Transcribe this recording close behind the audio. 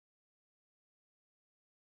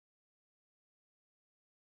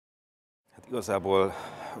Igazából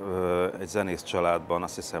egy zenész családban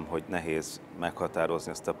azt hiszem, hogy nehéz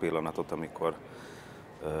meghatározni ezt a pillanatot, amikor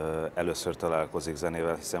először találkozik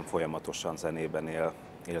zenével, hiszen folyamatosan zenében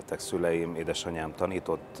éltek szüleim, édesanyám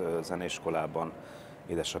tanított zeneiskolában,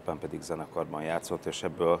 édesapám pedig zenekarban játszott, és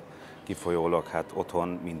ebből kifolyólag hát otthon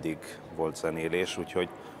mindig volt zenélés, úgyhogy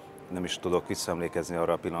nem is tudok visszaemlékezni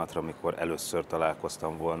arra a pillanatra, amikor először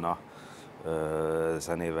találkoztam volna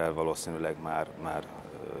zenével, valószínűleg már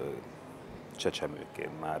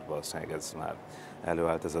csecsemőként már valószínűleg ez már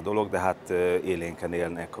előállt ez a dolog, de hát élénken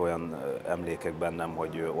élnek olyan emlékek bennem,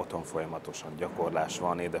 hogy otthon folyamatosan gyakorlás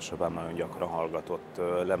van, édesapám nagyon gyakran hallgatott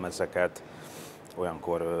lemezeket,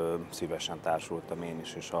 olyankor szívesen társultam én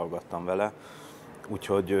is, és hallgattam vele.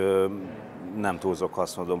 Úgyhogy nem túlzok,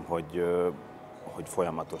 azt mondom, hogy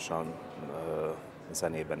folyamatosan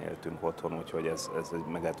zenében éltünk otthon, úgyhogy ez egy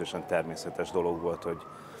meglehetősen természetes dolog volt, hogy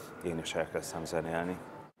én is elkezdtem zenélni.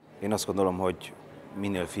 Én azt gondolom, hogy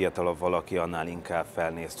minél fiatalabb valaki, annál inkább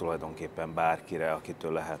felnéz tulajdonképpen bárkire,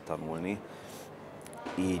 akitől lehet tanulni.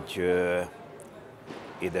 Így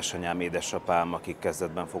édesanyám, édesapám, akik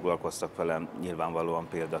kezdetben foglalkoztak velem, nyilvánvalóan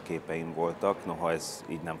példaképeim voltak, noha ez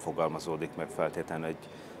így nem fogalmazódik meg feltétlenül egy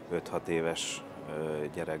 5-6 éves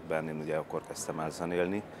gyerekben, én ugye akkor kezdtem el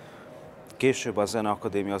zenélni. Később a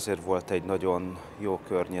Zeneakadémia azért volt egy nagyon jó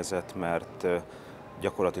környezet, mert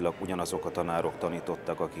gyakorlatilag ugyanazok a tanárok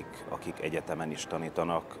tanítottak, akik egyetemen is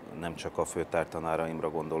tanítanak, nem csak a főtártanáraimra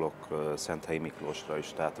gondolok, Szenthelyi Miklósra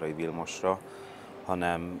és Tátrai Vilmosra,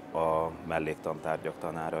 hanem a melléktantárgyak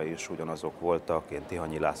tanárai is ugyanazok voltak. Én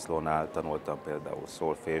Tihanyi Lászlónál tanultam például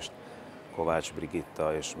szolfést, Kovács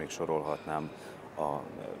Brigitta, és még sorolhatnám a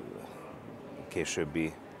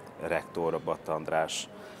későbbi rektor, Batta András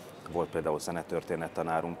volt például zenetörténet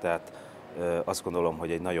tanárunk, tehát azt gondolom,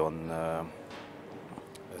 hogy egy nagyon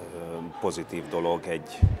pozitív dolog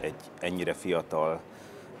egy ennyire fiatal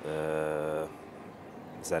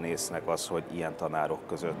zenésznek az, hogy ilyen tanárok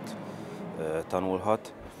között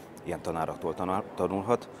tanulhat, ilyen tanároktól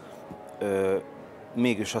tanulhat.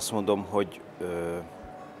 Mégis azt mondom, hogy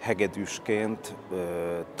hegedűsként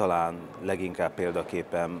talán leginkább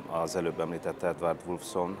példaképem az előbb említett Edward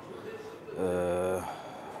Wolfson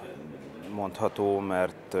mondható,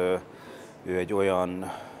 mert ő egy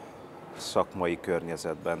olyan szakmai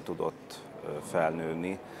környezetben tudott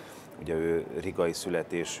felnőni. Ugye ő rigai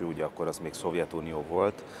születésű, ugye akkor az még Szovjetunió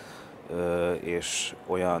volt, és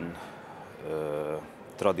olyan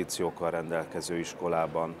tradíciókkal rendelkező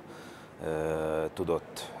iskolában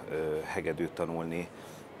tudott hegedűt tanulni,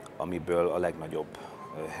 amiből a legnagyobb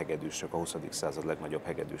hegedűsök, a 20. század legnagyobb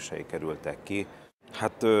hegedűsei kerültek ki.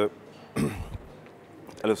 Hát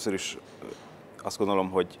először is azt gondolom,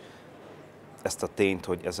 hogy ezt a tényt,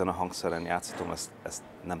 hogy ezen a hangszeren játszhatom, ezt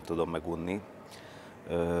nem tudom megunni.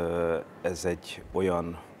 Ez egy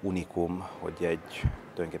olyan unikum, hogy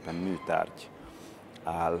tulajdonképpen műtárgy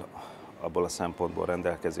áll abból a szempontból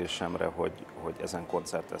rendelkezésemre, hogy ezen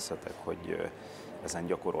koncertezhetek, hogy ezen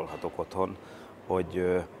gyakorolhatok otthon,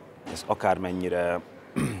 hogy ez akármennyire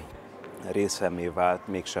részemmé vált,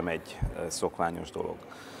 mégsem egy szokványos dolog.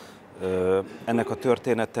 Ennek a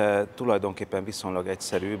története tulajdonképpen viszonylag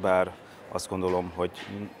egyszerű, bár azt gondolom, hogy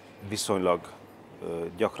viszonylag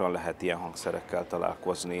gyakran lehet ilyen hangszerekkel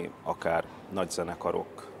találkozni, akár nagy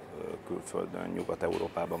zenekarok külföldön,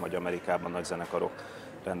 Nyugat-Európában vagy Amerikában nagy zenekarok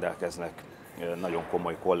rendelkeznek nagyon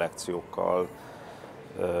komoly kollekciókkal,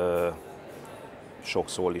 sok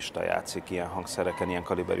szólista játszik ilyen hangszereken, ilyen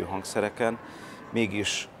kaliberű hangszereken,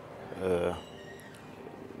 mégis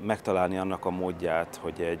megtalálni annak a módját,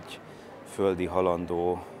 hogy egy földi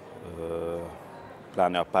halandó,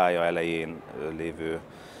 pláne a pálya elején lévő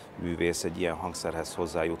művész egy ilyen hangszerhez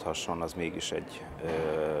hozzájuthasson, az mégis egy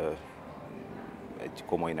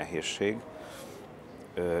komoly nehézség.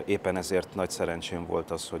 Éppen ezért nagy szerencsém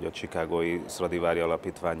volt az, hogy a Chicagói Stradivari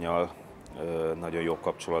Alapítvánnyal nagyon jó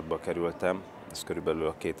kapcsolatba kerültem. Ez körülbelül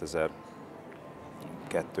a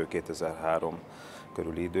 2002-2003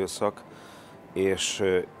 körüli időszak. És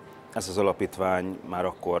ez az alapítvány már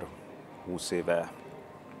akkor 20 éve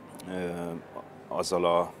azzal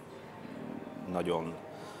a nagyon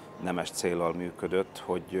nemes céllal működött,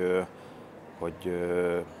 hogy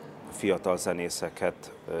fiatal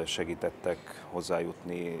zenészeket segítettek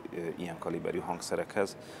hozzájutni ilyen kaliberű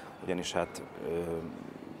hangszerekhez, ugyanis hát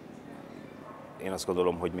én azt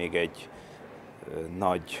gondolom, hogy még egy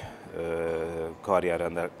nagy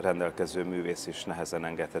karrier rendelkező művész is nehezen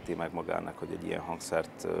engedheti meg magának, hogy egy ilyen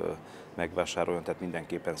hangszert megvásároljon, tehát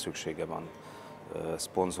mindenképpen szüksége van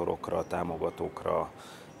szponzorokra, támogatókra,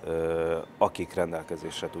 akik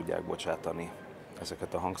rendelkezésre tudják bocsátani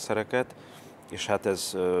ezeket a hangszereket. És hát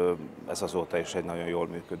ez azóta is egy nagyon jól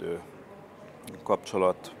működő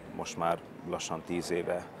kapcsolat. Most már lassan 10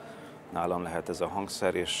 éve nálam lehet ez a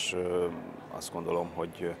hangszer, és azt gondolom,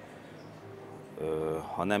 hogy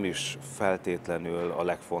ha nem is feltétlenül a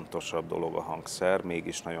legfontosabb dolog a hangszer,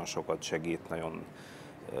 mégis nagyon sokat segít, nagyon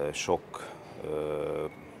sok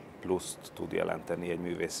pluszt tud jelenteni egy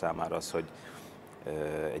művész számára az, hogy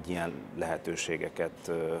egy ilyen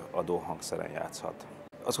lehetőségeket adó hangszeren játszhat.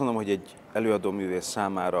 Azt gondolom, hogy egy előadó művész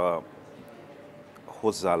számára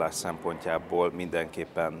hozzáállás szempontjából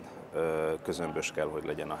mindenképpen közömbös kell, hogy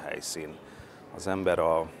legyen a helyszín. Az ember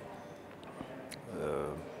a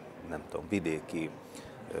nem tudom, vidéki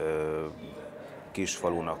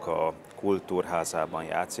kisfalunak a kultúrházában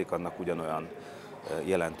játszik, annak ugyanolyan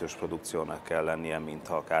jelentős produkciónak kell lennie, mint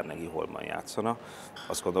ha a Carnegie Hallban játszana.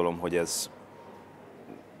 Azt gondolom, hogy ez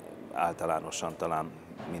általánosan talán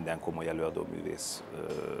minden komoly előadóművész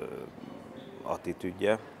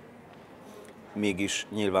attitűdje. Mégis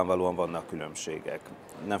nyilvánvalóan vannak különbségek.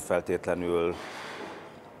 Nem feltétlenül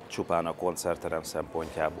csupán a koncertterem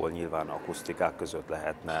szempontjából, nyilván a akusztikák között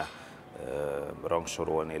lehetne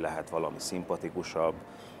rangsorolni, lehet valami szimpatikusabb.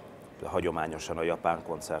 Hagyományosan a japán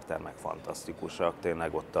koncerttermek fantasztikusak,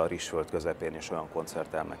 tényleg ott a rizsföld közepén is olyan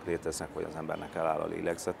koncerttermek léteznek, hogy az embernek eláll a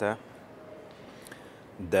lélegzete.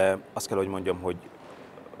 De azt kell, hogy mondjam, hogy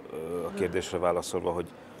a kérdésre válaszolva,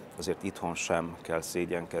 hogy azért itthon sem kell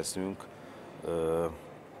szégyenkeznünk.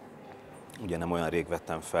 Ugye nem olyan rég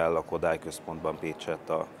vettem fel a Kodály Központban Pécsett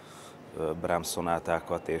a Brahms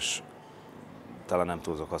szonátákat, és talán nem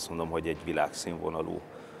túlzok, azt mondom, hogy egy világszínvonalú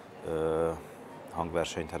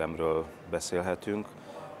hangversenyteremről beszélhetünk.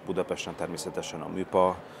 Budapesten természetesen a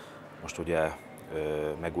műpa, most ugye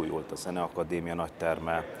megújult a Zeneakadémia nagy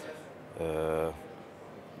terme,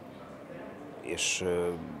 és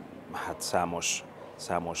hát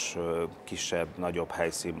számos kisebb, nagyobb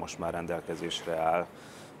helyszín most már rendelkezésre áll.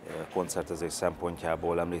 Koncertezés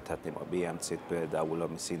szempontjából említhetném a BMC-t például,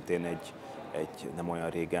 ami szintén egy nem olyan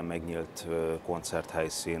régen megnyílt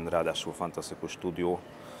koncerthelyszín, ráadásul fantasztikus stúdió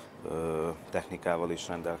technikával is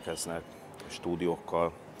rendelkeznek,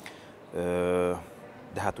 stúdiókkal.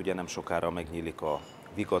 De hát ugye nem sokára megnyílik a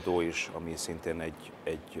Vigadó is, ami szintén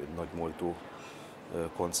egy nagy múltú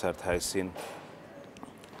koncerthelyszín.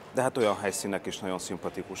 De hát olyan helyszínek is nagyon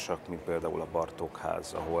szimpatikusak, mint például a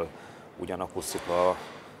Bartókház, ahol ugyan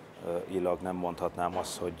akusztikailag nem mondhatnám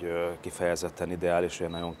azt, hogy kifejezetten ideális,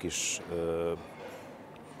 olyan nagyon kis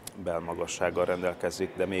belmagassággal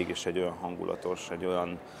rendelkezik, de mégis egy olyan hangulatos, egy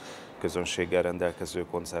olyan közönséggel rendelkező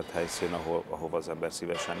koncerthelyszín, ahova az ember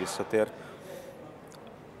szívesen visszatér.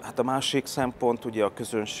 Hát a másik szempont, ugye a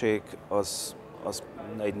közönség, az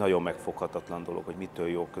egy nagyon megfoghatatlan dolog, hogy mitől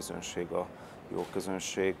jó közönség a jó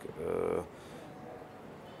közönség.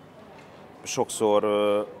 Sokszor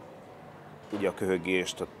ugye a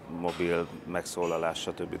köhögést, a mobil megszólalás,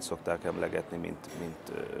 stb. Szokták emlegetni,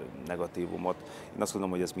 mint negatívumot. Én azt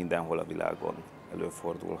gondolom, hogy ez mindenhol a világon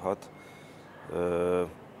előfordulhat.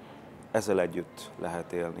 Ezzel együtt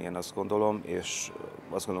lehet élni, én azt gondolom, és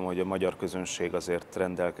azt gondolom, hogy a magyar közönség azért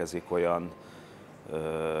rendelkezik olyan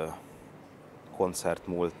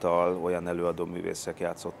koncertmúlttal, olyan előadó művészek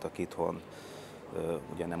játszottak itthon,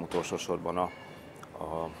 ugye nem utolsó sorban a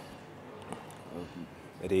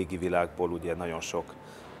régi világból, ugye nagyon sok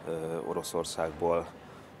Oroszországból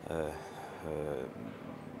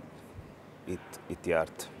itt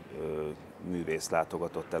járt művész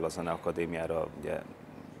látogatott el a Zeneakadémiára, ugye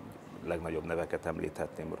legnagyobb neveket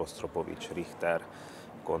említhetném, Rostropovics, Richter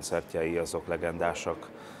koncertjei, azok legendásak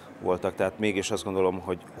voltak. Tehát mégis azt gondolom,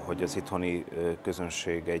 hogy az itthoni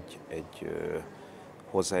közönség egy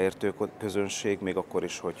hozzáértő közönség, még akkor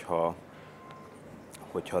is,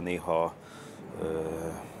 hogyha néha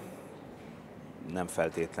nem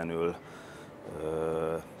feltétlenül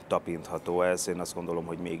tapintható ez. Én azt gondolom,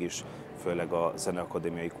 hogy mégis főleg a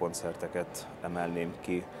zeneakadémiai koncerteket emelném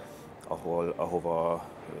ki, ahova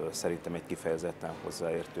szerintem egy kifejezetten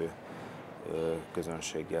hozzáértő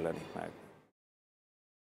közönség jelenik meg.